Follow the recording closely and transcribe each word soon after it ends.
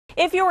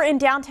If you're in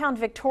downtown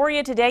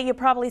Victoria today, you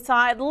probably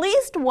saw at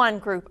least one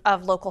group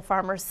of local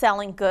farmers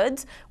selling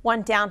goods.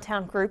 One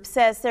downtown group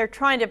says they're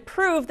trying to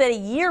prove that a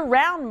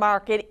year-round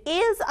market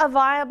is a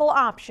viable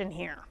option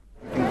here.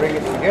 And bring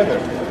it together.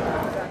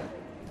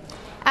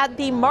 At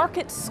the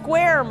Market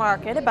Square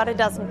Market, about a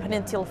dozen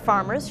Peninsula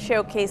farmers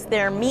showcase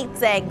their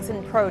meats, eggs,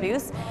 and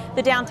produce.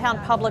 The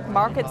Downtown Public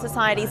Market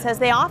Society says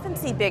they often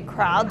see big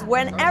crowds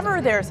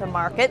whenever there's a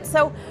market.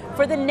 So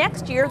for the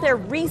next year, they're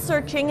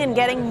researching and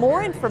getting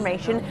more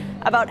information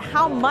about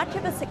how much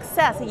of a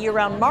success a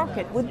year-round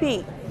market would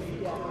be.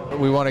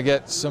 We want to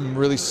get some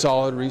really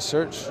solid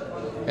research,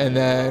 and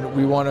then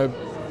we want to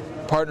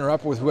partner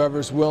up with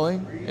whoever's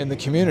willing in the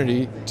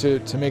community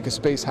to make a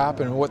space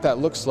happen. And what that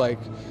looks like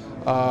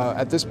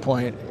at this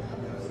point,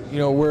 you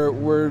know,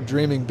 we're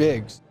dreaming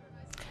big.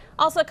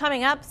 Also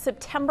coming up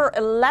September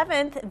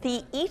 11th,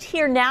 the Eat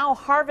Here Now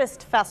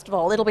Harvest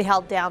Festival. It'll be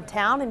held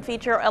downtown and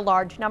feature a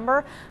large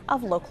number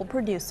of local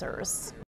producers.